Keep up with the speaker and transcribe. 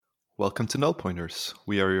Welcome to Null Pointers.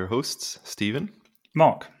 We are your hosts, Stephen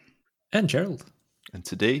Mark. And Gerald. And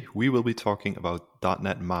today we will be talking about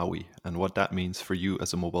 .NET MAUI and what that means for you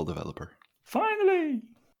as a mobile developer. Finally!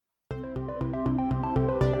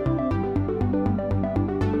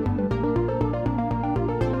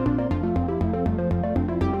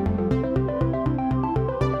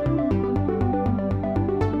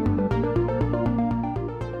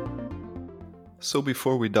 So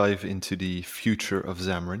before we dive into the future of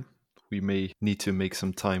Xamarin, we may need to make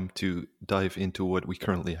some time to dive into what we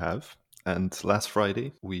currently have. And last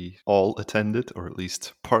Friday, we all attended, or at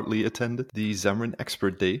least partly attended, the Xamarin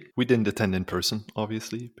Expert Day. We didn't attend in person,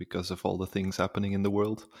 obviously, because of all the things happening in the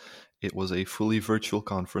world. It was a fully virtual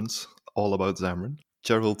conference, all about Xamarin.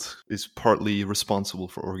 Gerald is partly responsible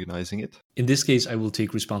for organizing it. In this case, I will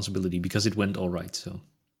take responsibility because it went all right. So,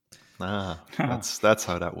 that's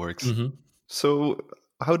how that works. Mm-hmm. So,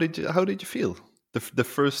 how did you feel? The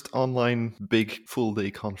first online big full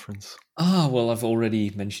day conference. Well, I've already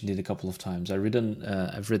mentioned it a couple of times. I've written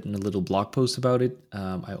a little blog post about it.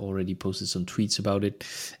 I already posted some tweets about it,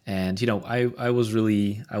 and I was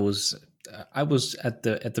at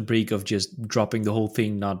the break of just dropping the whole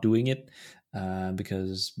thing, not doing it,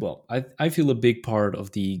 because I feel a big part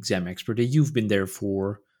of the Exam Expert Day. You've been there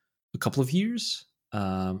for a couple of years.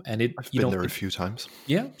 And I've been there a few times.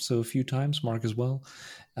 Yeah, so a few times, Mark as well.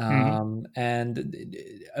 And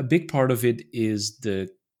a big part of it is the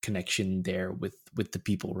connection there with the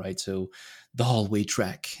people, right? So the hallway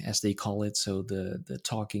track, as they call it. So the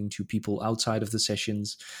talking to people outside of the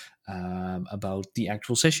sessions about the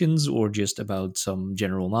actual sessions or just about some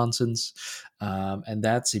general nonsense. And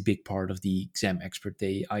that's a big part of the Exam Expert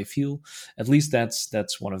Day, I feel. At least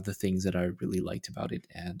that's one of the things that I really liked about it.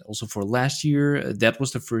 And also for last year, that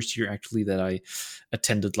was the first year actually that I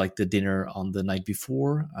attended like the dinner on the night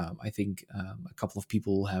before. I think a couple of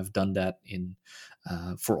people have done that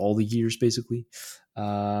for all the years basically.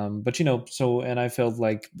 But and I felt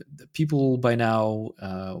like people by now,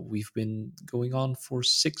 we've been going on for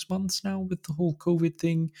 6 months now with the whole COVID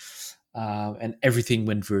thing, and everything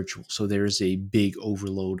went virtual. So there is a big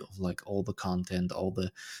overload of like all the content, all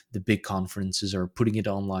the big conferences are putting it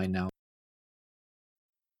online now.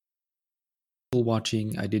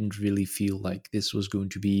 Watching, I didn't really feel like this was going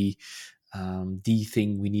to be the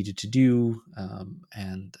thing we needed to do.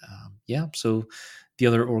 So the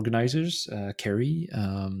other organizers, Kerry,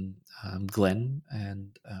 Glenn,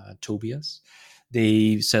 and Tobias,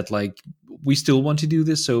 they said like, we still want to do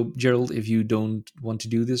this. So Gerald, if you don't want to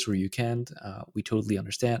do this or you can't, we totally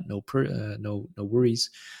understand. No worries.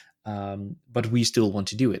 But we still want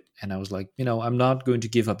to do it. And I was like, I'm not going to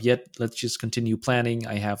give up yet. Let's just continue planning.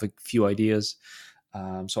 I have a few ideas.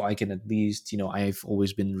 So I can at least, I've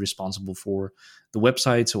always been responsible for the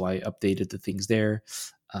website, so I updated the things there.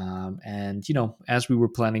 And as we were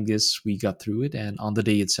planning this, we got through it, and on the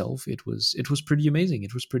day itself, it was pretty amazing.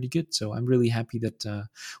 It was pretty good. So I'm really happy that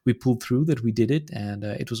we pulled through, that we did it, and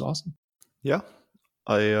it was awesome. Yeah,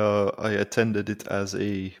 I attended it as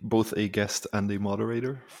both a guest and a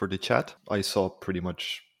moderator for the chat. I saw pretty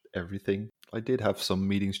much everything. I did have some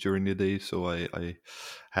meetings during the day, so I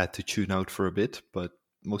had to tune out for a bit, but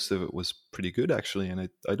most of it was pretty good actually, and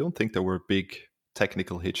I don't think there were big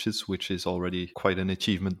technical hitches, which is already quite an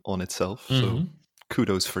achievement on itself. So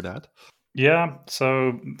kudos for that. Yeah,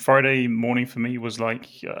 so Friday morning for me was like,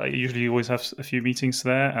 I usually always have a few meetings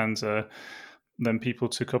there, and then people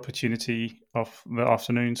took opportunity of the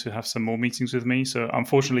afternoon to have some more meetings with me. So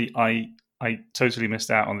unfortunately, I totally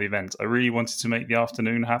missed out on the event. I really wanted to make the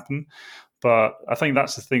afternoon happen, but I think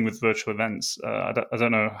that's the thing with virtual events. I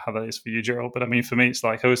don't know how that is for you, Gerald, but I mean, for me, it's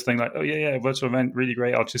like I always think like, oh yeah, virtual event, really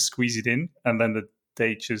great. I'll just squeeze it in, and then the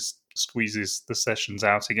day just squeezes the sessions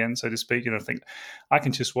out again, so to speak. And I think I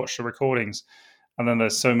can just watch the recordings, and then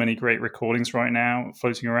there's so many great recordings right now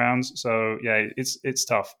floating around. So yeah, it's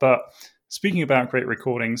tough. But speaking about great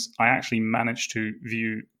recordings, I actually managed to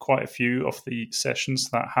view quite a few of the sessions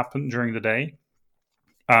that happened during the day,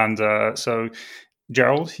 and so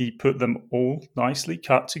Gerald, he put them all nicely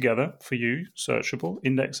cut together for you, searchable,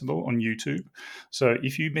 indexable on YouTube. So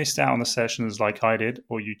if you missed out on the sessions like I did,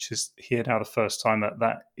 or you just heard how the first time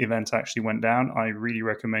that event actually went down, I really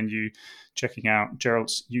recommend you checking out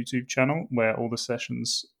Gerald's YouTube channel, where all the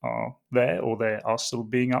sessions are there, or they are still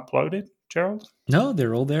being uploaded. Gerald? No,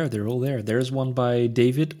 they're all there. There's one by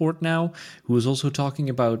David Ortnow, who is also talking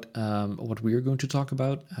about what we're going to talk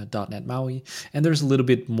about, .NET MAUI. And there's a little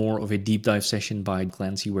bit more of a deep dive session by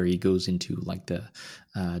Clancy, where he goes into like the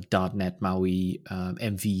 .NET MAUI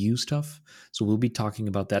MVU stuff. So we'll be talking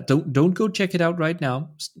about that. Don't go check it out right now.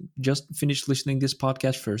 Just finish listening this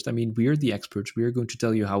podcast first. I mean, we're the experts. We are going to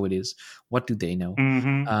tell you how it is. What do they know?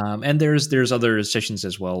 Mm-hmm. And there's other sessions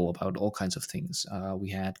as well about all kinds of things. We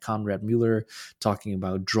had Conrad Mueller talking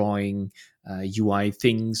about drawing UI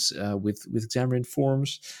things with Xamarin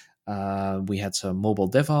Forms. We had some mobile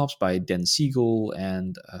DevOps by Dan Siegel,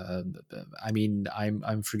 and I mean,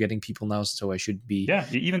 I'm forgetting people now, so I should be. Yeah,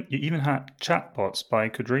 you even had chatbots by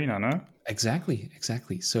Kadrina, no?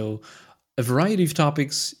 Exactly. So a variety of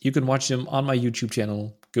topics. You can watch them on my YouTube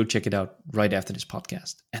channel. Go check it out right after this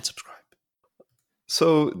podcast and subscribe.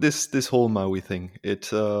 So this whole Maui thing,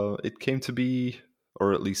 it came to be,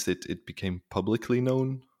 or at least it became publicly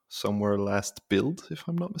known somewhere last build, if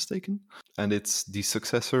I'm not mistaken. And it's the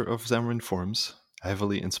successor of Xamarin Forms,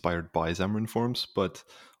 heavily inspired by Xamarin Forms, but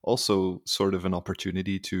also sort of an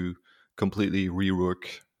opportunity to completely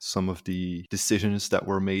rework some of the decisions that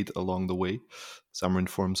were made along the way. Xamarin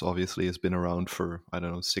Forms obviously has been around for,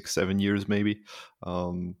 6-7 years maybe.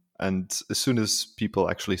 And as soon as people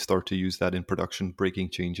actually start to use that in production, breaking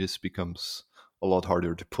changes becomes a lot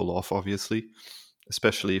harder to pull off, obviously,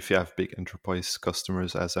 especially if you have big enterprise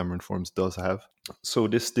customers, as Xamarin Forms does have. So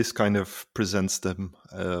this kind of presents them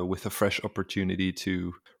with a fresh opportunity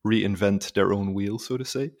to reinvent their own wheel, so to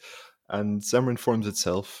say. And Xamarin Forms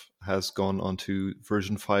itself has gone onto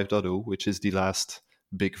version 5.0, which is the last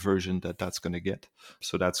big version that's going to get.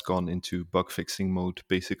 So that's gone into bug fixing mode.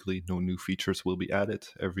 Basically, no new features will be added.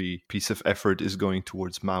 Every piece of effort is going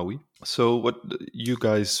towards Maui. So what you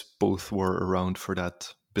guys both were around for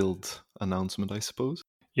that build announcement, I suppose?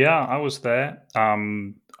 Yeah, I was there. I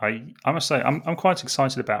must say I'm quite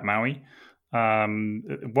excited about Maui.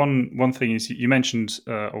 One thing is you mentioned,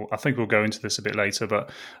 or I think we'll go into this a bit later,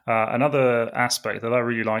 but another aspect that I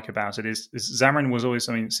really like about it is Xamarin was always,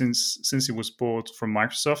 I mean, since it was bought from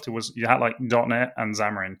Microsoft, you had like .NET and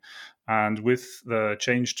Xamarin. And with the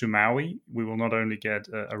change to Maui, we will not only get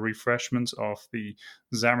a refreshment of the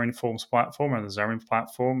Xamarin Forms platform and the Xamarin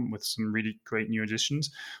platform with some really great new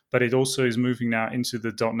additions, but it also is moving now into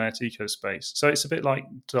the .NET ecospace. So it's a bit like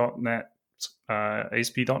 .NET,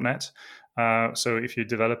 ASP.NET. So if you're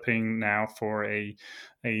developing now for a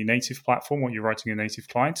native platform or you're writing a native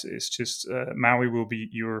client, it's just Maui will be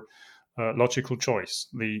your logical choice,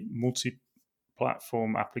 the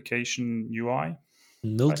multi-platform application UI.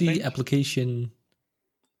 Multi-application,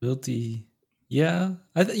 yeah,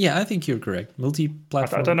 I think you're correct.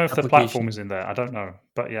 Multi-platform. I don't know if the platform is in there. I don't know,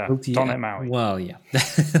 but yeah, .NET Maui. Well, yeah.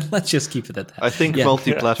 Let's just keep it at that. I think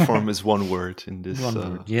multi-platform is one word in this. One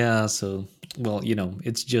word. Yeah. So, well,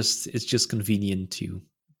 it's just convenient to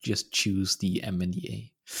just choose the M and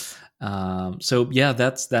the A. So yeah,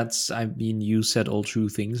 that's. I mean, you said all true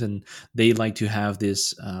things, and they like to have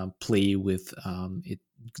this play with it.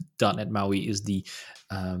 .NET Maui is the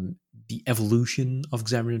evolution of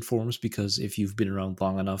Xamarin Forms, because if you've been around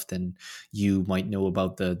long enough, then you might know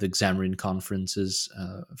about the Xamarin conferences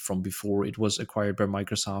from before it was acquired by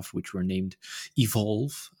Microsoft, which were named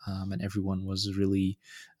Evolve, and everyone was really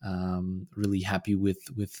happy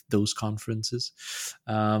with those conferences.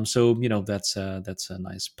 So that's a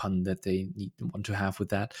nice pun that they want to have with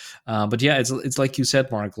that. But yeah, it's like you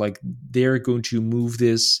said, Mark. Like they're going to move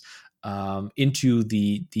this into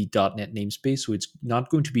the .NET namespace. So it's not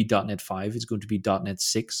going to be .NET 5, it's going to be .NET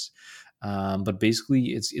 6. But basically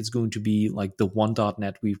it's going to be like the one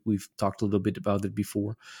 .NET. We've talked a little bit about it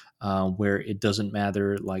before, where it doesn't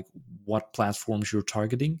matter like what platforms you're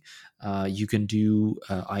targeting. You can do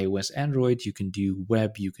iOS, Android, you can do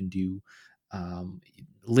web, you can do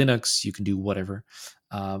Linux, you can do whatever.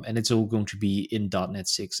 And it's all going to be in .NET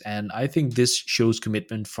 6. And I think this shows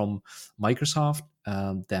commitment from Microsoft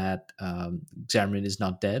that Xamarin is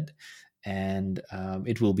not dead, and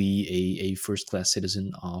it will be a first-class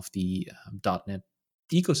citizen of the .NET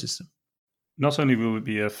ecosystem. Not only will it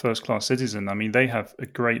be a first-class citizen, I mean, they have a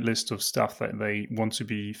great list of stuff that they want to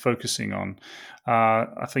be focusing on.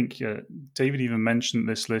 I think David even mentioned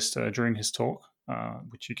this list during his talk,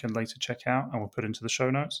 which you can later check out and we'll put into the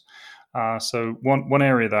show notes. So one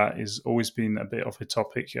area that has always been a bit of a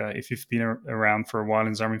topic, if you've been around for a while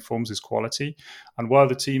in Xamarin Forms, is quality. And while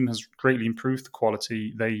the team has greatly improved the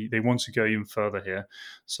quality, they want to go even further here.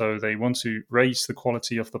 So they want to raise the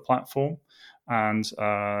quality of the platform, and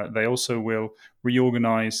they also will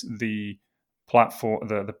reorganize the platform,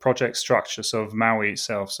 the project structure, so of Maui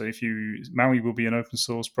itself. So Maui will be an open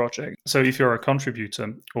source project. So if you're a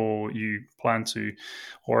contributor or you plan to,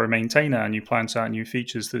 or a maintainer and you plan to add new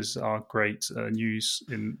features, these are great news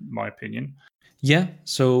in my opinion. Yeah,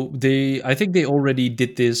 so I think they already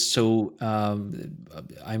did this. So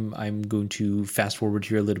I'm going to fast forward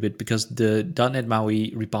here a little bit because the .NET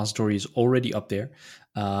MAUI repository is already up there.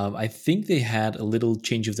 I think they had a little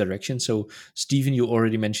change of direction. So Stephen, you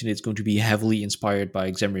already mentioned it's going to be heavily inspired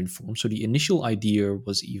by Xamarin Forms. So the initial idea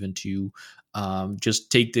was even to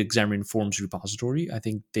just take the Xamarin Forms repository. I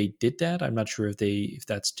think they did that. I'm not sure if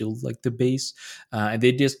that's still like the base, and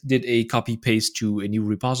they just did a copy paste to a new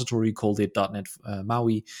repository, called it .NET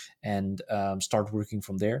MAUI, and start working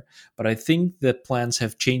from there. But I think that plans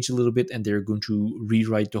have changed a little bit, and they're going to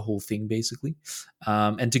rewrite the whole thing basically.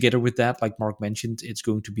 And together with that, like Mark mentioned, it's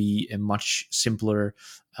going to be a much simpler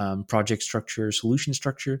project structure, solution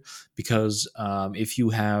structure, because if you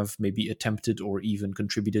have maybe attempted or even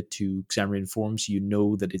contributed to Xamarin Forms, you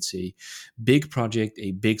know that it's a big project,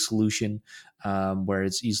 a big solution, where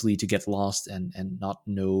it's easily to get lost and not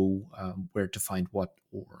know where to find what,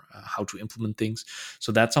 or how to implement things.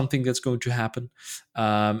 So that's something that's going to happen.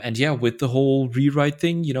 And yeah, with the whole rewrite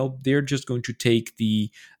thing, they're just going to take the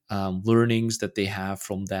learnings that they have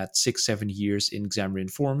from that 6-7 years in Xamarin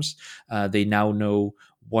Forms. They now know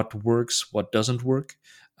what works, what doesn't work.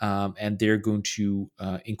 And they're going to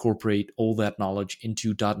incorporate all that knowledge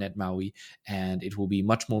into .NET MAUI, and it will be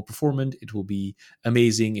much more performant. It will be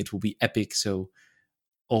amazing. It will be epic. So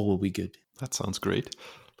all will be good. That sounds great.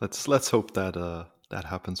 Let's hope that that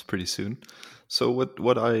happens pretty soon. So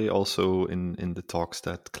what I also in the talks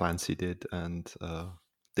that Clancy did and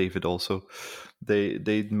David also,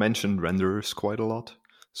 they mentioned renderers quite a lot.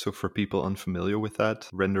 So for people unfamiliar with that,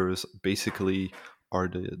 renderers basically are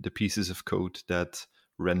the pieces of code that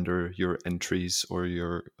render your entries or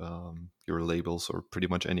your labels or pretty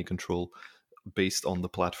much any control based on the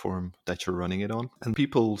platform that you're running it on. And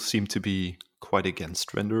people seem to be quite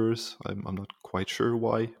against renderers. I'm not quite sure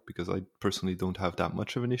why, because I personally don't have that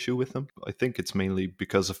much of an issue with them. I think it's mainly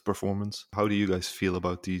because of performance. How do you guys feel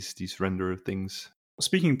about these renderer things?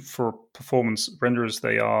 Speaking for performance, renderers,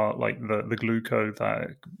 they are like the glue code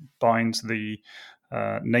that binds the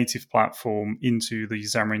native platform into the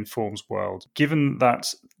Xamarin Forms world. Given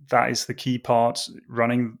that that is the key part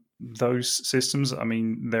running those systems, I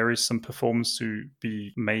mean, there is some performance to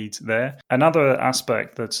be made there. Another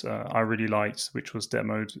aspect that I really liked, which was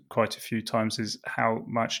demoed quite a few times, is how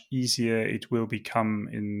much easier it will become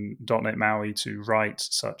in .NET MAUI to write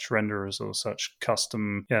such renderers or such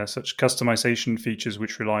customization features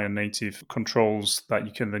which rely on native controls that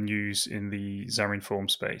you can then use in the Xamarin Form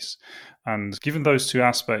space. And given those two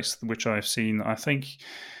aspects, which I've seen, I think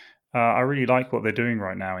I really like what they're doing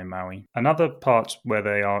right now in MAUI. Another part where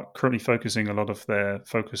they are currently focusing a lot of their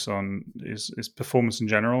focus on is performance in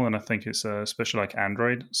general, and I think it's especially like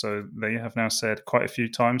Android. So they have now said quite a few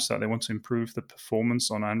times that they want to improve the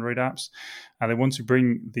performance on Android apps, and they want to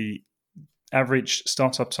bring the average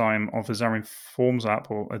startup time of a Xamarin Forms app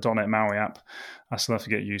or a .NET MAUI app, I still have to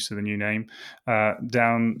get used to the new name,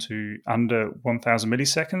 down to under 1,000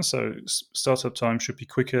 milliseconds. So startup time should be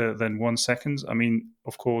quicker than 1 second. I mean,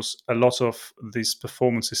 of course, a lot of this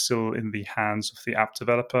performance is still in the hands of the app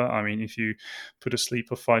developer. I mean, if you put a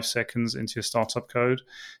sleep of 5 seconds into your startup code,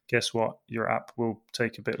 guess what? Your app will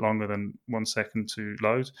take a bit longer than 1 second to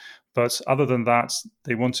load. But other than that,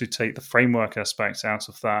 they want to take the framework aspects out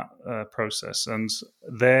of that process. And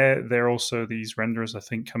there also these renderers, I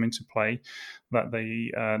think, come into play, that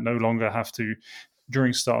they no longer have to,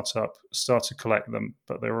 during startup, start to collect them,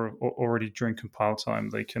 but they're already during compile time.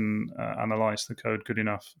 They can analyze the code good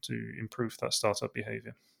enough to improve that startup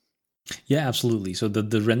behavior. Yeah, absolutely. So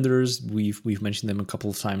the renderers, we've mentioned them a couple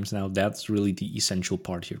of times now. That's really the essential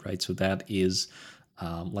part here, right? So that is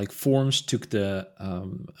like Forms took the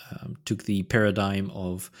paradigm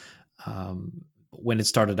of when it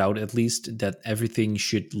started out, at least, that everything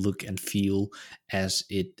should look and feel as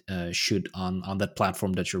it should on that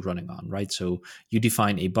platform that you're running on, right? So you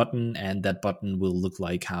define a button, and that button will look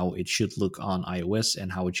like how it should look on iOS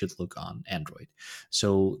and how it should look on Android.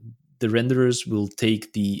 So the renderers will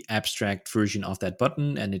take the abstract version of that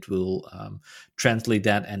button, and it will translate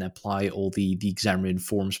that and apply all the Xamarin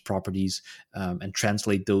Forms properties and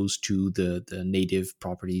translate those to the native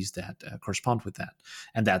properties that correspond with that.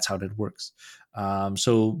 And that's how that works.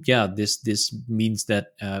 So yeah, this means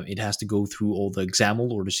that it has to go through all the XAML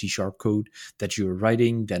or the C# code that you're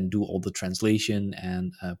writing, then do all the translation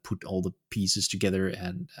and put all the pieces together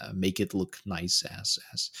and make it look nice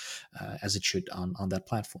as it should on that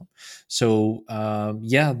platform. So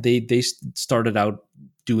yeah, they started out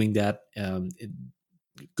doing that,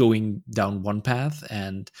 going down one path,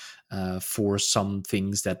 and for some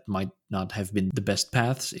things that might not have been the best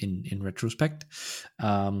paths in retrospect.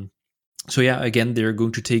 So yeah, again, they're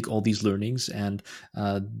going to take all these learnings, and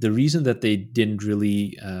the reason that they didn't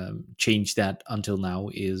really change that until now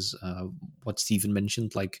is what Stephen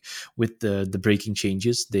mentioned. Like with the breaking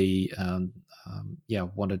changes, they yeah,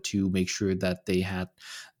 wanted to make sure that they had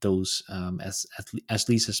those as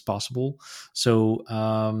least as possible. So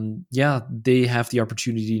yeah, they have the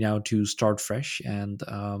opportunity now to start fresh and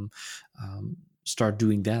start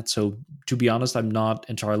doing that. So to be honest, I'm not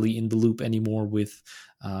entirely in the loop anymore with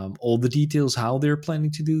all the details how they're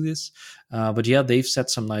planning to do this. But yeah, they've set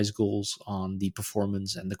some nice goals on the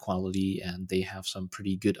performance and the quality, and they have some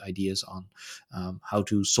pretty good ideas on how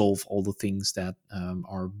to solve all the things that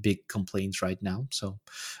are big complaints right now. So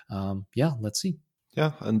yeah, let's see.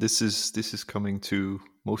 Yeah, and this is coming to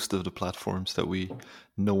most of the platforms that we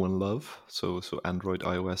know and love. So Android,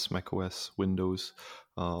 iOS, macOS, Windows,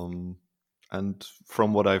 and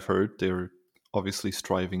from what I've heard, they're obviously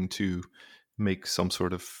striving to make some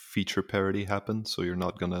sort of feature parity happen. So you're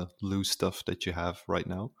not gonna lose stuff that you have right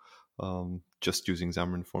now, just using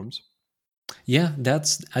Xamarin Forms. Yeah,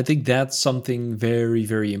 I think that's something very,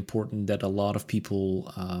 very important that a lot of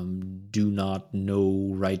people do not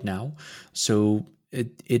know right now. So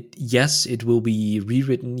yes, it will be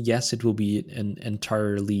rewritten. Yes, it will be an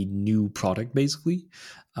entirely new product, basically.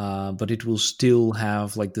 But it will still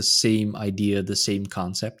have like the same idea, the same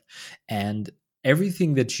concept, and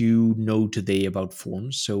everything that you know today about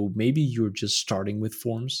forms. So maybe you're just starting with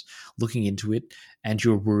forms, looking into it, and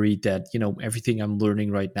you're worried that everything I'm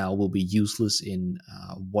learning right now will be useless in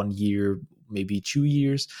 1 year, maybe 2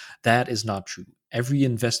 years. That is not true. Every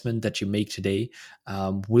investment that you make today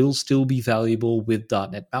will still be valuable with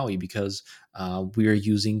 .NET MAUI, because we are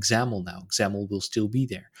using XAML now. XAML will still be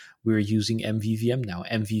there. We're using MVVM now.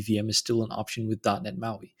 MVVM is still an option with .NET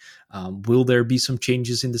MAUI. Will there be some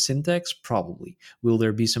changes in the syntax? Probably. Will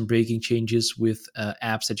there be some breaking changes with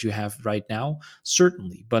apps that you have right now?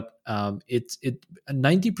 Certainly. But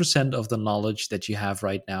 90% of the knowledge that you have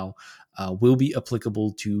right now will be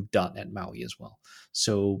applicable to .NET MAUI as well.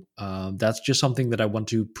 So that's just something that I want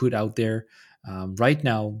to put out there. Right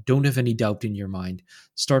now, don't have any doubt in your mind.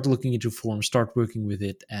 Start looking into forms, start working with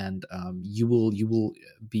it, and you will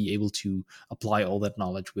be able to apply all that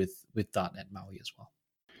knowledge with .NET MAUI as well.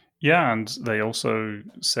 Yeah, and they also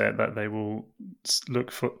said that they will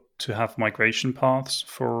look to have migration paths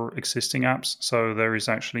for existing apps. So there is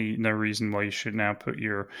actually no reason why you should now put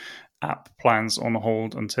your app plans on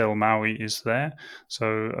hold until MAUI is there.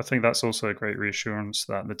 So I think that's also a great reassurance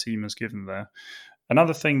that the team has given there.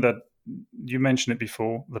 Another thing that you mentioned it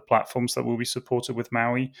before, the platforms that will be supported with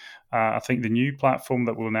MAUI. I think the new platform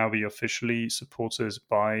that will now be officially supported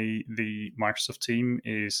by the Microsoft team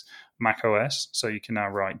is macOS. So you can now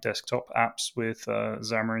write desktop apps with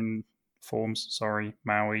Xamarin Forms. Sorry,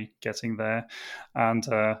 MAUI, getting there. And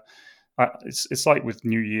it's like with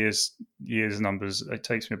New Year's numbers. It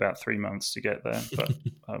takes me about 3 months to get there, but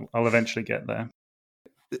I'll eventually get there.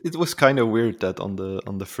 It was kind of weird that on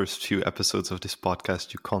the first few episodes of this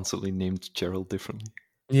podcast, you constantly named Gerald differently.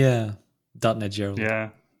 Yeah, .NET Gerald.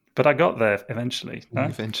 Yeah, but I got there eventually. No?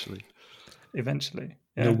 Eventually.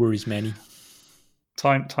 Yeah. No worries, Manny.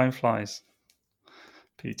 Time flies,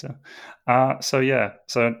 Peter. Another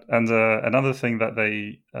thing that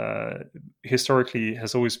they historically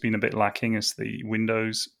has always been a bit lacking is the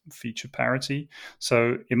Windows feature parity.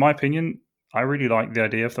 So in my opinion, I really like the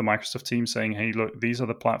idea of the Microsoft team saying, hey, look, these are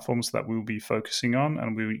the platforms that we'll be focusing on,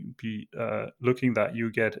 and we'll be looking that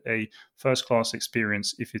you get a first-class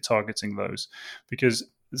experience if you're targeting those. Because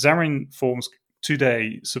Xamarin Forms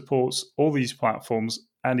today supports all these platforms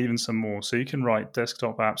and even some more. So you can write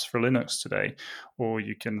desktop apps for Linux today, or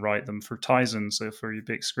you can write them for Tizen, so for your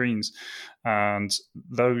big screens. And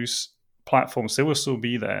those platforms, they will still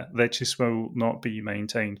be there. They just will not be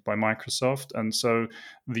maintained by Microsoft. And so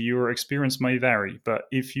your experience may vary. But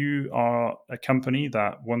if you are a company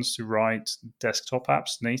that wants to write desktop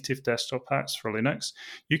apps, native desktop apps for Linux,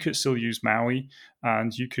 you could still use MAUI.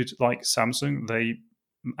 And you could, like Samsung, they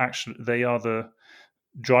are the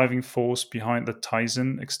driving force behind the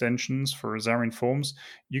Tizen extensions for Xamarin Forms.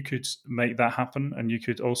 You could make that happen, and you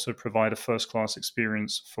could also provide a first-class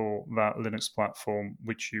experience for that Linux platform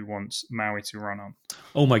which you want MAUI to run on.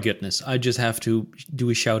 Oh my goodness. I just have to do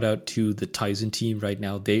a shout out to the Tizen team right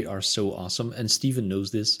now. They are so awesome. And Steven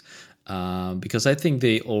knows this because I think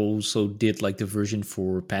they also did like the version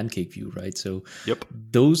for PancakeView, right? So yep.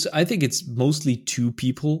 Those, I think it's mostly 2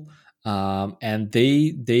 people. And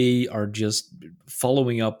they are just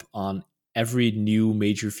following up on every new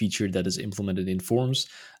major feature that is implemented in Forms,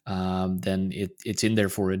 then it's in there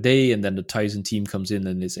for a day, and then the Tizen team comes in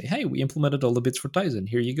and they say, hey, we implemented all the bits for Tizen.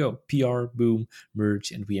 Here you go. PR, boom,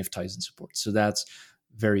 merge, and we have Tizen support. So that's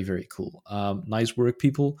very, very cool. Nice work,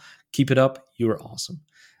 people. Keep it up. You're awesome.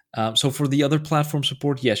 So for the other platform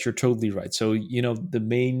support, yes, you're totally right. So, the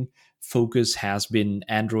main focus has been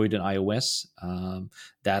Android and iOS.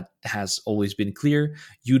 That has always been clear.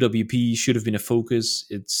 UWP should have been a focus.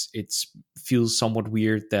 It's feels somewhat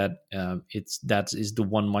weird that that is the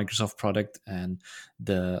one Microsoft product, and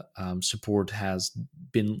the support has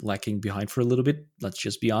been lacking behind for a little bit. Let's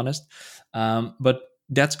just be honest. But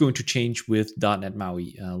that's going to change with .NET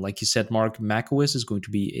MAUI. Like you said, Mark, macOS is going to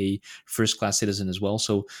be a first-class citizen as well.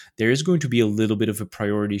 So there is going to be a little bit of a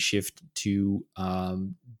priority shift to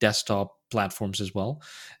desktop platforms as well.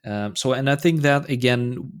 And I think that,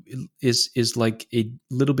 again, is like a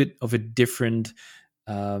little bit of a different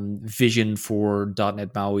vision for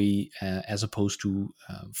 .NET MAUI as opposed to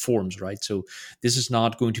Forms, right? So this is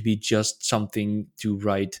not going to be just something to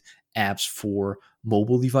write apps for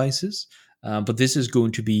mobile devices. But this is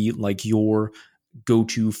going to be like your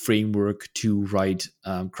go-to framework to write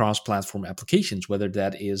cross-platform applications, whether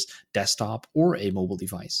that is desktop or a mobile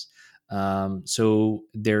device. So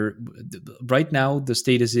right now, the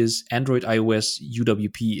status is Android, iOS,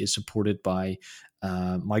 UWP is supported by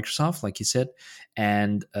Microsoft, like you said,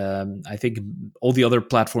 and I think all the other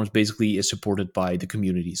platforms basically is supported by the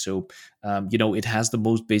community. So it has the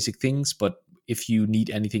most basic things, but if you need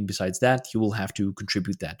anything besides that, you will have to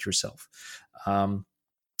contribute that yourself. And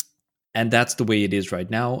that's the way it is right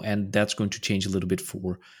now, and that's going to change a little bit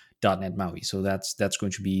for .NET MAUI. So that's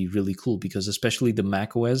going to be really cool, because especially the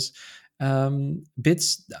macOS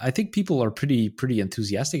bits, I think people are pretty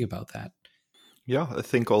enthusiastic about that. Yeah, I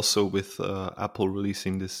think also with Apple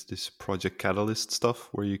releasing this Project Catalyst stuff,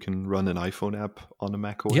 where you can run an iPhone app on a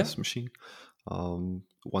macOS machine.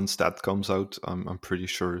 Once that comes out, I'm pretty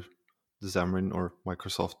sure Xamarin or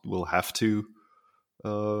Microsoft will have to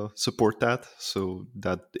support that. So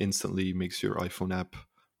that instantly makes your iPhone app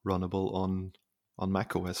runnable on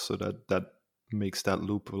macOS. So that makes that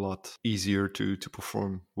loop a lot easier to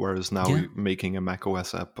perform. Whereas now making a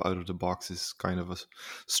macOS app out of the box is kind of a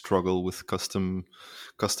struggle with customizing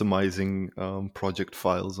project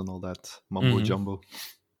files and all that mumbo jumbo.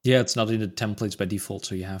 Yeah, it's not in the templates by default,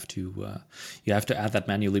 so you have to add that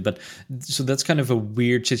manually. But so that's kind of a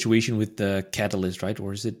weird situation with the Catalyst, right?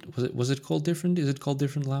 Or was it called different? Is it called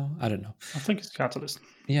different, Lau? I don't know. I think it's Catalyst.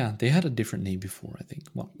 Yeah, they had a different name before, I think.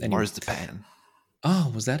 Well, anyway. Marzipan.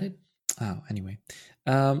 Oh, was that it? Oh, anyway.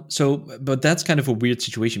 But that's kind of a weird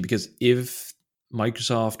situation, because if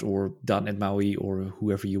Microsoft or .NET MAUI or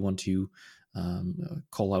whoever you want to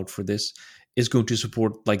call out for this is going to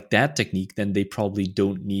support like that technique, then they probably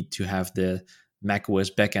don't need to have the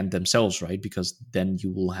macOS backend themselves, right? Because then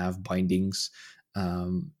you will have bindings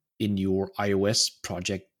in your iOS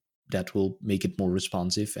project that will make it more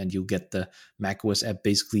responsive, and you'll get the macOS app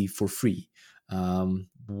basically for free.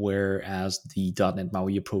 Whereas the .NET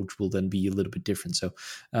MAUI approach will then be a little bit different. So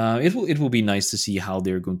it will be nice to see how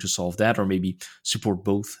they're going to solve that, or maybe support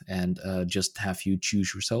both and just have you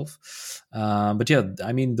choose yourself. But yeah,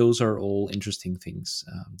 I mean, those are all interesting things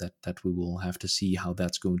that we will have to see how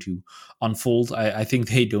that's going to unfold. I think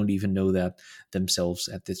they don't even know that themselves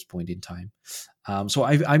at this point in time. So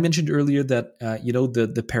I mentioned earlier that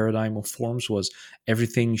the paradigm of Forms was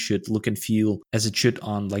everything should look and feel as it should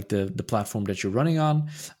on like the platform that you're running on.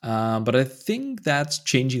 But I think that's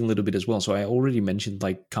changing a little bit as well. So I already mentioned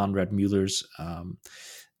like Conrad Mueller's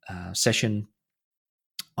session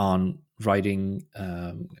on writing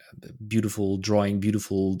beautiful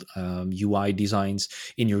UI designs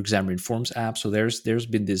in your Xamarin Forms app. So there's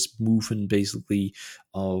been this movement basically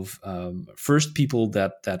of first people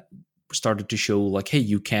that started to show like, hey,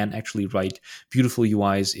 you can actually write beautiful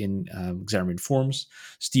UIs in Xamarin Forms.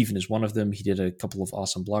 Stephen is one of them. He did a couple of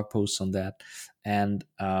awesome blog posts on that. And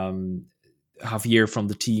Javier from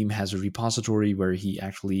the team has a repository where he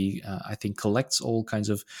actually, I think, collects all kinds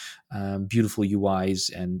of beautiful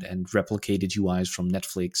UIs and replicated UIs from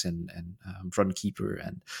Netflix and Runkeeper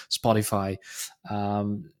and Spotify.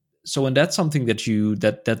 And that's something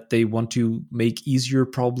that they want to make easier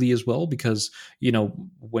probably as well, because,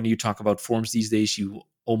 when you talk about Forms these days, you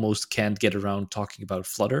almost can't get around talking about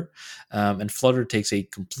Flutter. And Flutter takes a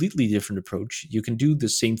completely different approach. You can do the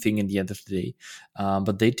same thing in the end of the day,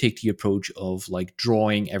 but they take the approach of like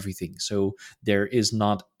drawing everything. So there is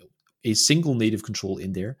not a single native control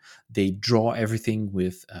in there. They draw everything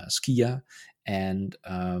with Skia, and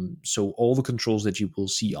so all the controls that you will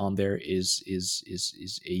see on there is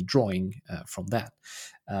a drawing from that,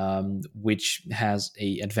 which has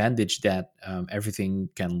a advantage that everything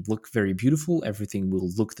can look very beautiful. Everything will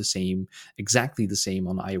look the same, exactly the same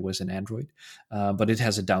on iOS and Android, but it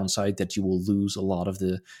has a downside that you will lose a lot of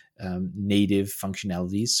the native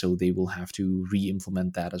functionalities, so they will have to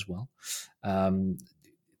re-implement that as well.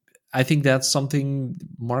 I think that's something.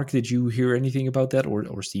 Mark, did you hear anything about that,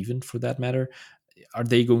 or Stephen, for that matter? Are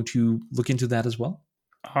they going to look into that as well?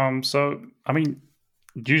 So, I mean,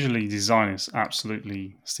 usually design is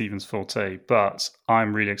absolutely Stephen's forte, but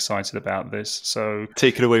I'm really excited about this. So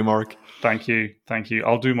take it away, Mark. Thank you.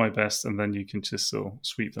 I'll do my best, and then you can just still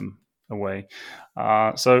sweep them away.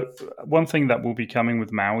 So one thing that will be coming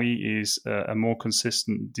with Maui is a more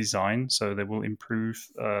consistent design. So they will improve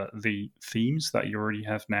the themes that you already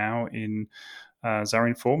have now in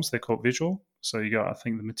Xamarin Forms. They're called Visual. So you got, I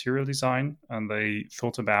think, the material design, and they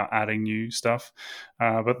thought about adding new stuff.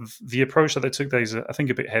 But the approach that they took there is, I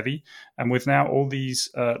think, a bit heavy. And with now all these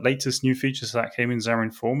latest new features that came in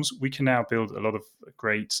Xamarin Forms, we can now build a lot of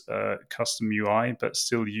great custom UI, but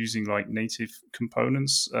still using like native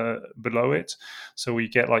components below it. So we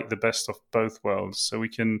get like the best of both worlds. So we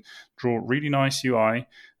can draw really nice UI,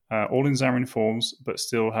 all in Xamarin Forms, but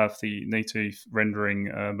still have the native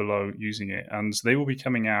rendering below using it. And they will be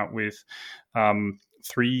coming out with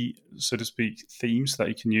 3, so to speak, themes that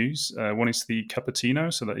you can use. One is the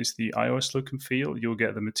Cupertino, so that is the iOS look and feel. You'll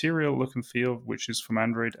get the Material look and feel, which is from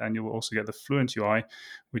Android, and you'll also get the Fluent UI,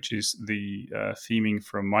 which is the theming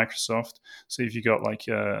from Microsoft. So if you got like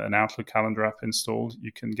an Outlook calendar app installed,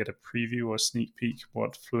 you can get a preview or a sneak peek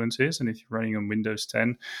what Fluent is. And if you're running on Windows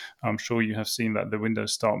 10, I'm sure you have seen that the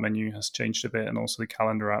Windows Start menu has changed a bit, and also the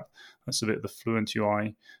calendar app. That's a bit of the Fluent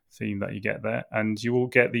UI theme that you get there, and you will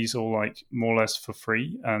get these all like more or less for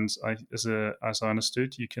free. And as I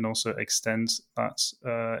understood, you can also extend that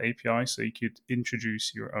API, so you could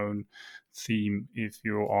introduce your own theme if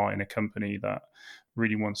you are in a company that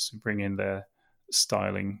really wants to bring in their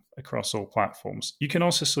styling across all platforms. You can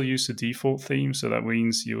also still use the default theme, so that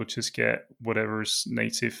means you'll just get whatever's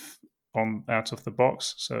native on out of the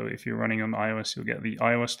box. So if you're running on iOS, you'll get the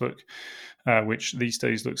iOS look, which these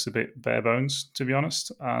days looks a bit bare bones, to be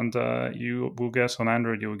honest. And you will get on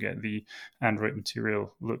Android, you'll get the Android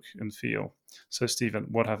Material look and feel. So Stephen,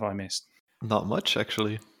 what have I missed? Not much,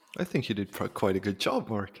 actually. I think you did quite a good job,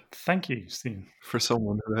 Mark. Thank you, Stephen. For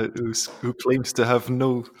someone who claims to have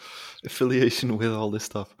no affiliation with all this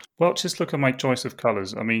stuff. Well, just look at my choice of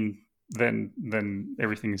colors. I mean, then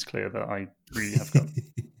everything is clear that I really have got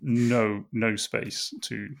no space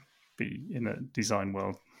to be in a design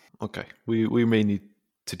world. Okay, we may need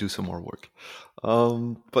to do some more work,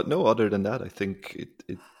 but no. Other than that, I think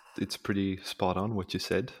it's pretty spot on what you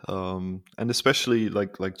said, and especially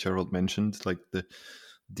like Gerald mentioned, like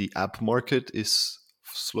the app market is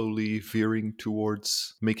slowly veering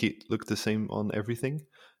towards make it look the same on everything,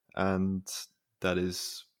 and that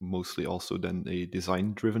is mostly also then a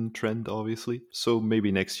design-driven trend, obviously. So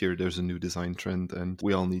maybe next year there's a new design trend and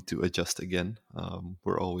we all need to adjust again.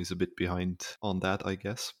 We're always a bit behind on that, I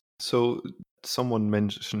guess. So someone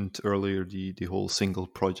mentioned earlier the whole single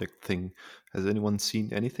project thing. Has anyone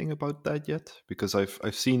seen anything about that yet? Because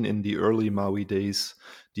I've seen in the early Maui days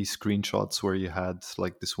these screenshots where you had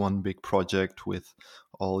like this one big project with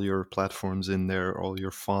all your platforms in there, all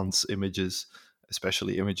your fonts, images,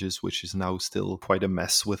 especially images, which is now still quite a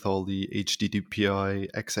mess with all the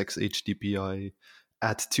HDDPI, XXHDPI,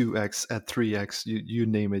 add 2x, add 3x, you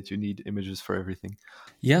name it, you need images for everything.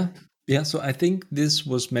 Yeah. So I think this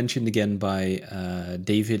was mentioned again by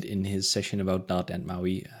David in his session about Dot and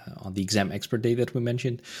Maui on the Exam Expert Day that we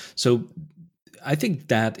mentioned. So I think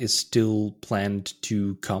that is still planned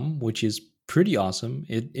to come, which is pretty awesome.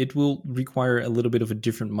 It will require a little bit of a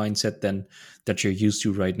different mindset than that you're used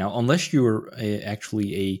to right now, unless you're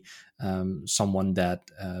actually someone that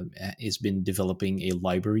has been developing a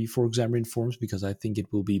library for Xamarin Forms, because I think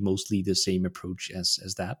it will be mostly the same approach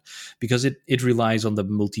as that, because it relies on the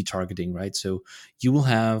multi-targeting, right? So you will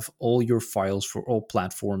have all your files for all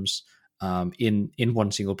platforms in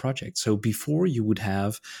one single project. So before you would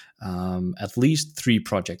have at least 3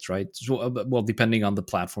 projects, right? So, well, depending on the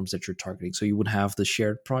platforms that you're targeting. So you would have the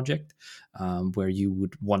shared project where you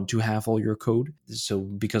would want to have all your code. So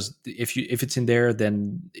because if it's in there,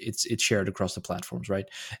 then it's shared across the platforms, right?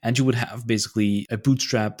 And you would have basically a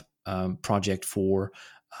Bootstrap project for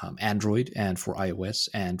Android and for iOS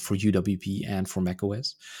and for UWP and for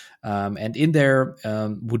macOS. And in there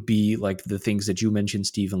would be like the things that you mentioned,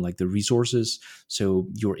 Stephen, like the resources. So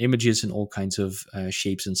your images in all kinds of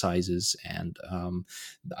shapes and sizes. And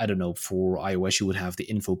I don't know, for iOS, you would have the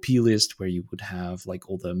info plist where you would have like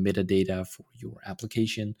all the metadata for your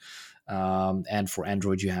application. And for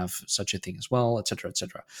Android, you have such a thing as well, et cetera, et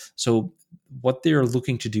cetera. So what they're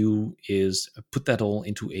looking to do is put that all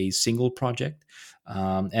into a single project.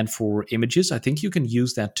 And for images, I think you can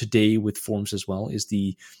use that today with Forms as well, is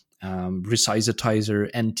the Resizetizer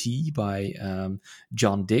NT by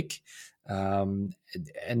John Dick. And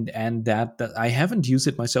that I haven't used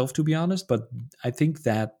it myself, to be honest, but I think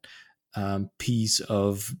that piece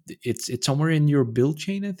of it's somewhere in your build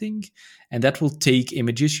chain, I think, and that will take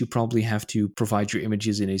images. You probably have to provide your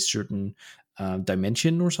images in a certain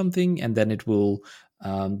dimension or something, and then it will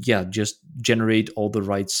just generate all the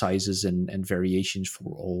right sizes and variations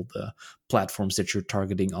for all the platforms that you're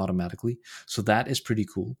targeting automatically. So that is pretty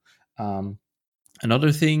cool.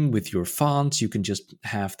 Another thing with your fonts, you can just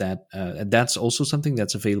have that. And that's also something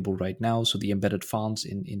that's available right now. So the embedded fonts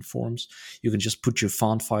in Forms, you can just put your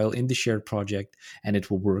font file in the shared project and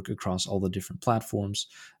it will work across all the different platforms.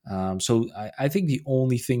 So I think the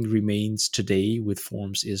only thing remains today with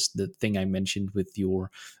Forms is the thing I mentioned with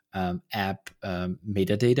your app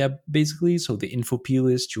metadata, basically. So the info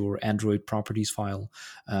plist, your Android properties file,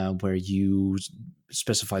 where you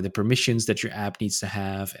specify the permissions that your app needs to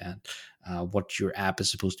have and what your app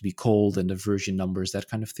is supposed to be called and the version numbers, that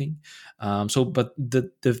kind of thing. But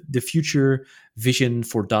the future vision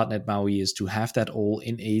for .NET MAUI is to have that all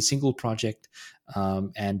in a single project,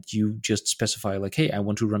 and you just specify like, hey, I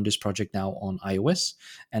want to run this project now on iOS,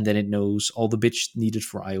 and then it knows all the bits needed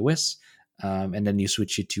for iOS. And then you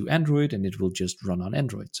switch it to Android and it will just run on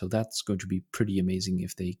Android. So that's going to be pretty amazing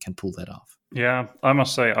if they can pull that off. Yeah, I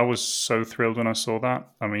must say, I was so thrilled when I saw that.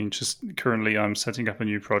 I mean, just currently I'm setting up a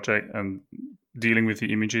new project and dealing with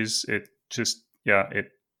the images. It just, it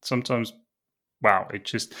sometimes, wow, it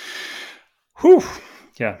just,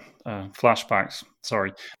 flashbacks.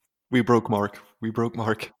 Sorry. We broke Mark.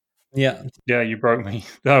 Yeah, you broke me.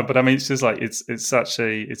 No, but I mean, it's just like it's such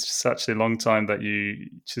a long time that you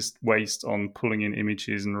just waste on pulling in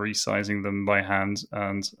images and resizing them by hand.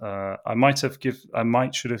 And I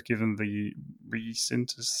should have given the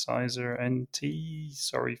Resynthesizer NT.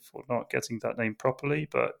 Sorry for not getting that name properly,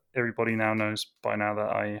 but everybody now knows by now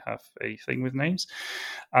that I have a thing with names.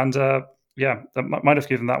 And that might have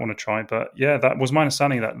given that one a try. But yeah, that was my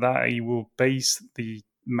understanding that I will base the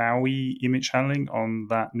MAUI image handling on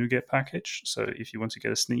that NuGet package. So if you want to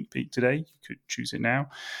get a sneak peek today, you could choose it now.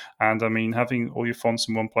 And I mean, having all your fonts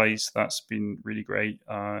in one place, that's been really great.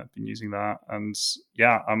 I've been using that. And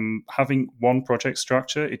I'm having one project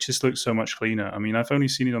structure. It just looks so much cleaner. I mean, I've only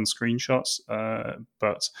seen it on screenshots,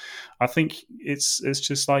 but I think it's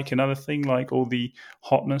just like another thing, like all the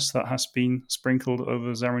hotness that has been sprinkled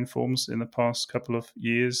over Xamarin Forms in the past couple of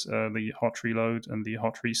years, the hot reload and the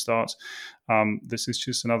hot restart. This is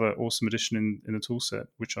just another awesome addition in the toolset,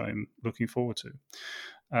 which I'm looking forward to.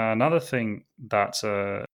 Another thing that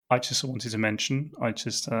I just wanted to mention, I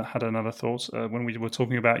just had another thought when we were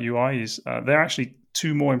talking about UI, is there are actually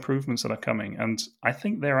two more improvements that are coming, and I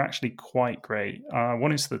think they're actually quite great.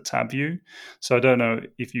 One is the tab view. So I don't know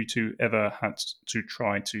if you two ever had to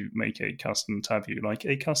try to make a custom tab view, like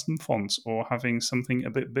a custom font or having something a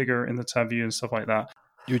bit bigger in the tab view and stuff like that.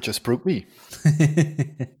 You just broke me.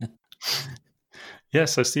 Yeah,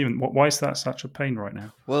 so Stephen, why is that such a pain right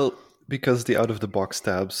now? Well, because the out-of-the-box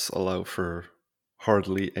tabs allow for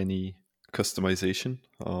hardly any customization.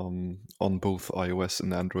 On both iOS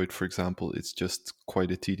and Android, for example, it's just quite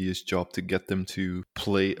a tedious job to get them to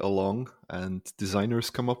play along, and designers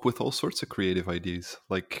come up with all sorts of creative ideas,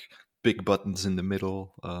 like big buttons in the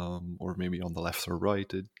middle, or maybe on the left or right.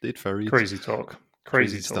 It varies. Crazy talk.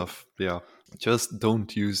 Crazy stuff. Yeah. Just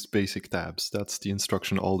don't use basic tabs. That's the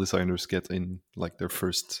instruction all designers get in like their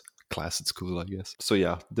first class at school, I guess. So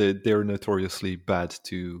yeah, they're notoriously bad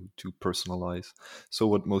to personalize. So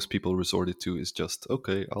what most people resorted to is just,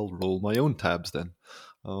 okay, I'll roll my own tabs then.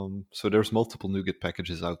 So there's multiple NuGet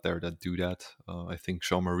packages out there that do that. I think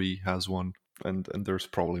Jean-Marie has one, and there's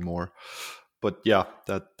probably more. But yeah,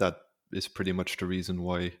 that is pretty much the reason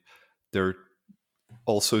why they're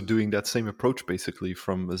also doing that same approach, basically,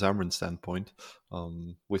 from a Xamarin standpoint,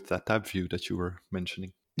 with that tab view that you were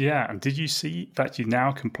mentioning. Yeah, and did you see that you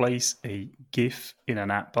now can place a GIF in an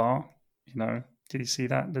app bar? Did you see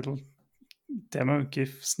that little demo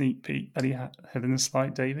GIF sneak peek that he had in the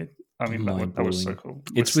slide, David? I mean, that was so cool.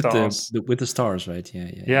 It's with stars. with the stars, right?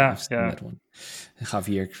 Yeah. I've seen that one.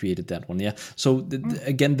 Javier created that one. Yeah. So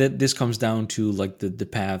again, this comes down to like the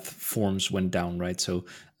path forms went down, right? So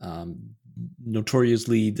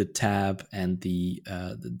notoriously the tab and the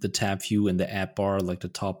tab view and the app bar, like the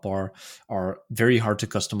top bar, are very hard to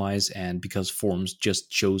customize, and because forms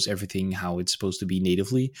just shows everything how it's supposed to be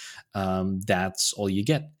natively, that's all you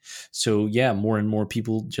get. So yeah, more and more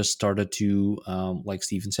people just started to like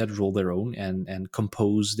Stephen said, roll their own and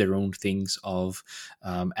compose their own things of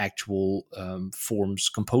actual forms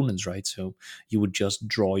components, right? So you would just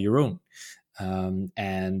draw your own.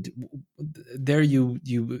 And there you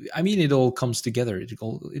I mean, it all comes together. It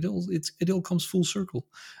all comes full circle,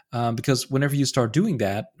 because whenever you start doing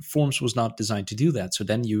that, forms was not designed to do that. So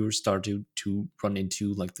then you start to run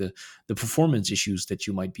into like the performance issues that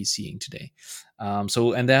you might be seeing today.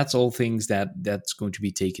 So and that's all things that's going to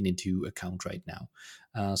be taken into account right now.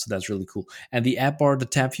 So that's really cool. And the app bar, the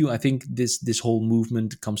tab view, I think this whole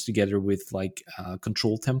movement comes together with like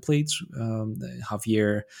control templates.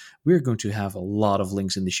 Javier, we're going to have a lot of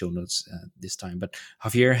links in the show notes this time, but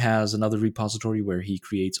Javier has another repository where he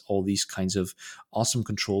creates all these kinds of awesome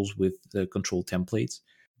controls with the control templates.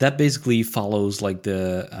 That basically follows like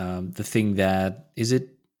the thing that is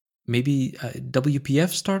it. Maybe WPF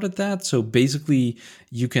started that. So basically,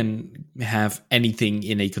 you can have anything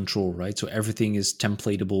in a control, right? So everything is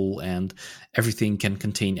templatable and everything can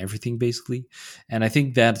contain everything, basically. And I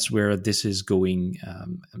think that's where this is going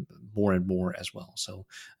more and more as well. So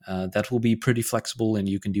that will be pretty flexible and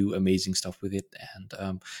you can do amazing stuff with it.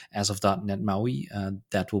 And as of .NET MAUI,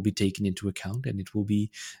 that will be taken into account and it will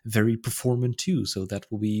be very performant too. So that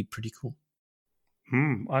will be pretty cool.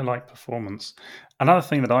 I like performance. Another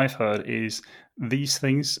thing that I've heard is these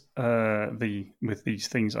things, with these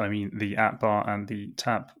things, I mean the app bar and the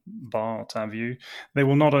tab view, they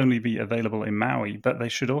will not only be available in MAUI, but they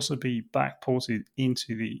should also be backported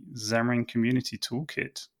into the Xamarin Community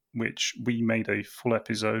Toolkit, which we made a full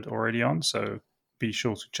episode already on. So be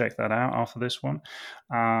sure to check that out after this one.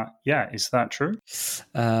 Is that true?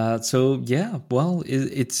 So yeah, well,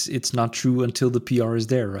 it's not true until the PR is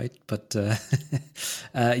there, right? But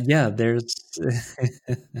yeah, there's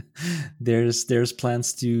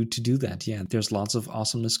plans to do that. Yeah, there's lots of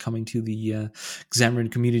awesomeness coming to the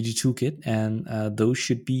Xamarin Community Toolkit, and those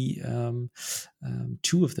should be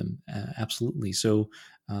two of them, absolutely. So.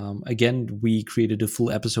 Again, we created a full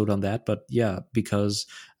episode on that, but yeah, because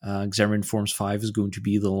Xamarin Forms 5 is going to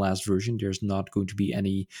be the last version, there's not going to be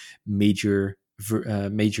any major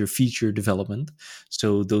feature development.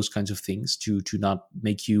 So those kinds of things to not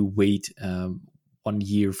make you wait 1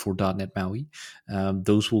 year for .NET MAUI.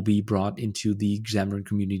 Those will be brought into the Xamarin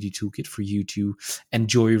Community Toolkit for you to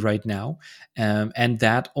enjoy right now. And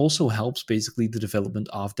that also helps basically the development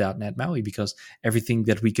of .NET MAUI, because everything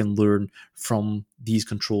that we can learn from these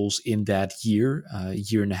controls in that year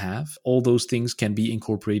and a half, all those things can be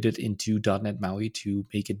incorporated into .NET MAUI to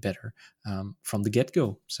make it better from the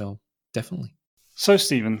get-go. So definitely. So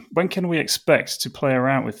Stephen, when can we expect to play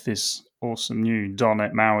around with this awesome new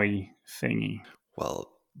 .NET MAUI thingy?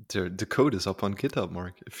 Well, the code is up on GitHub,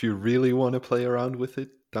 Mark. If you really want to play around with it,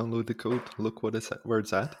 download the code, look where it's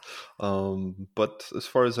at. But as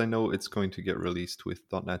far as I know, it's going to get released with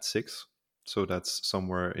 .NET 6. So that's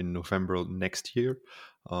somewhere in November next year.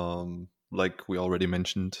 Like we already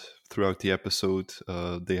mentioned throughout the episode,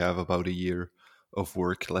 they have about a year of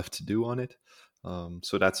work left to do on it.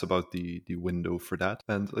 So that's about the window for that.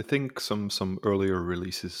 And I think some earlier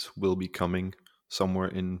releases will be coming somewhere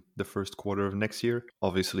in the first quarter of next year,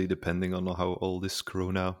 obviously depending on how all this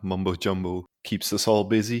corona mumbo jumbo keeps us all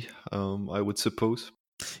busy, I would suppose.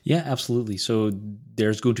 Yeah, absolutely. So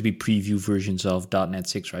there's going to be preview versions of .NET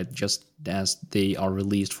 6, right? Just as they are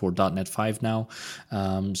released for .NET 5 now.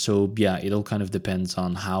 So yeah, it all kind of depends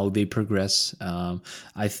on how they progress.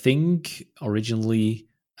 I think originally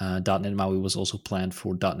 .NET MAUI was also planned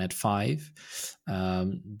for .NET 5.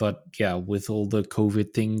 But yeah, with all the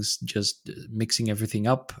COVID things just mixing everything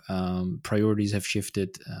up, priorities have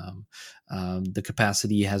shifted. The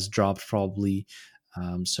capacity has dropped probably.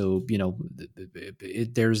 So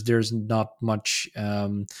there's not much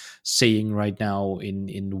saying right now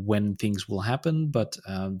in when things will happen, but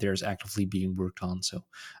there's actively being worked on. So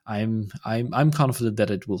I'm confident that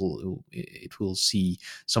it will see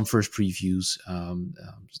some first previews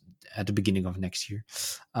at the beginning of next year.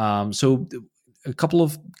 So a couple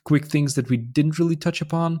of quick things that we didn't really touch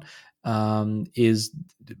upon is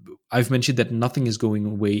I've mentioned that nothing is going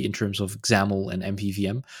away in terms of XAML and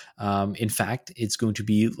MVVM. In fact, it's going to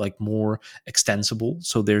be like more extensible.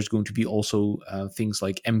 So there's going to be also things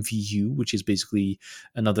like MVU, which is basically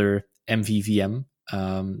another MVVM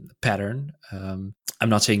pattern. I'm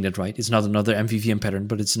not saying that right. It's not another MVVM pattern,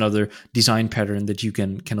 but it's another design pattern that you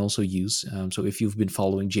can also use. So if you've been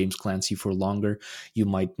following James Clancy for longer, you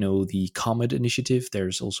might know the Comet initiative.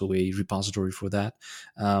 There's also a repository for that.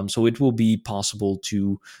 So it will be possible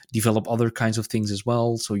to develop other kinds of things as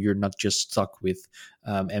well. So you're not just stuck with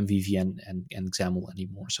MVVM and XAML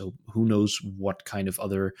anymore. So who knows what kind of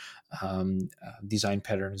other design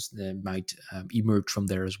patterns that might emerge from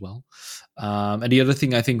there as well. And the other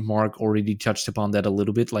thing, I think Mark already touched upon that a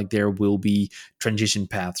little bit, like there will be transition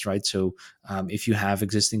paths, right? So if you have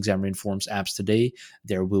existing Xamarin Forms apps today,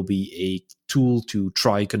 there will be a tool to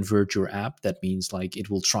try convert your app. That means like it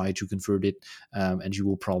will try to convert it, and you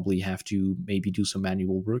will probably have to maybe do some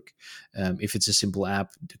manual work. If it's a simple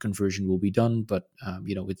app, the conversion will be done, but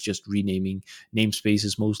it's just renaming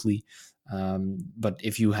namespaces mostly. But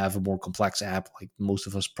if you have a more complex app, like most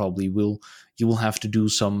of us probably will, you will have to do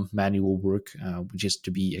some manual work, which is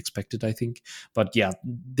to be expected, I think. But yeah,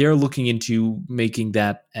 they're looking into making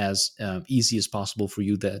that as easy as possible for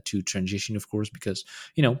you to transition, of course, because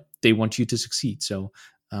they want you to succeed. So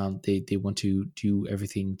they want to do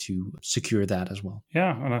everything to secure that as well.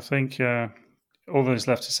 Yeah, and I think all that is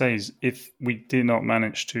left to say is if we did not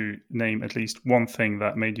manage to name at least one thing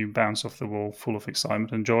that made you bounce off the wall full of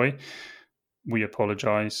excitement and joy, we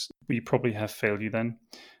apologize. We probably have failed you then.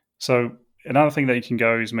 So another thing that you can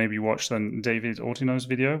go is maybe watch then David Ortino's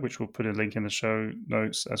video, which we'll put a link in the show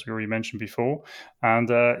notes, as we already mentioned before. And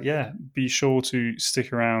be sure to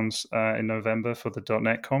stick around in November for the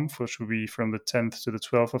 .NET Conf, which will be from the 10th to the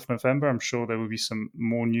 12th of November. I'm sure there will be some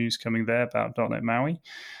more news coming there about .NET MAUI.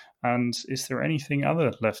 And is there anything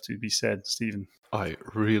other left to be said, Stephen? I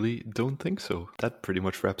really don't think so. That pretty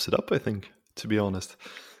much wraps it up, I think, to be honest.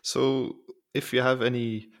 So if you have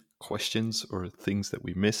any questions or things that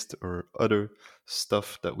we missed or other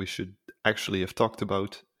stuff that we should actually have talked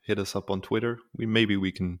about, hit us up on Twitter. Maybe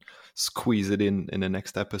we can squeeze it in the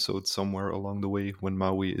next episode somewhere along the way when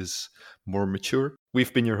MAUI is more mature.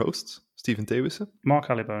 We've been your hosts, Stephen Thewissen, Mark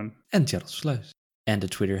Allibone, and Gerald Sluis. And the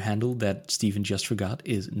Twitter handle that Stephen just forgot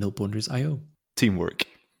is NullPointers.io. Teamwork.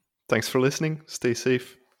 Thanks for listening, stay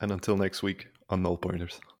safe, and until next week on Null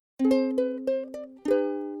Pointers.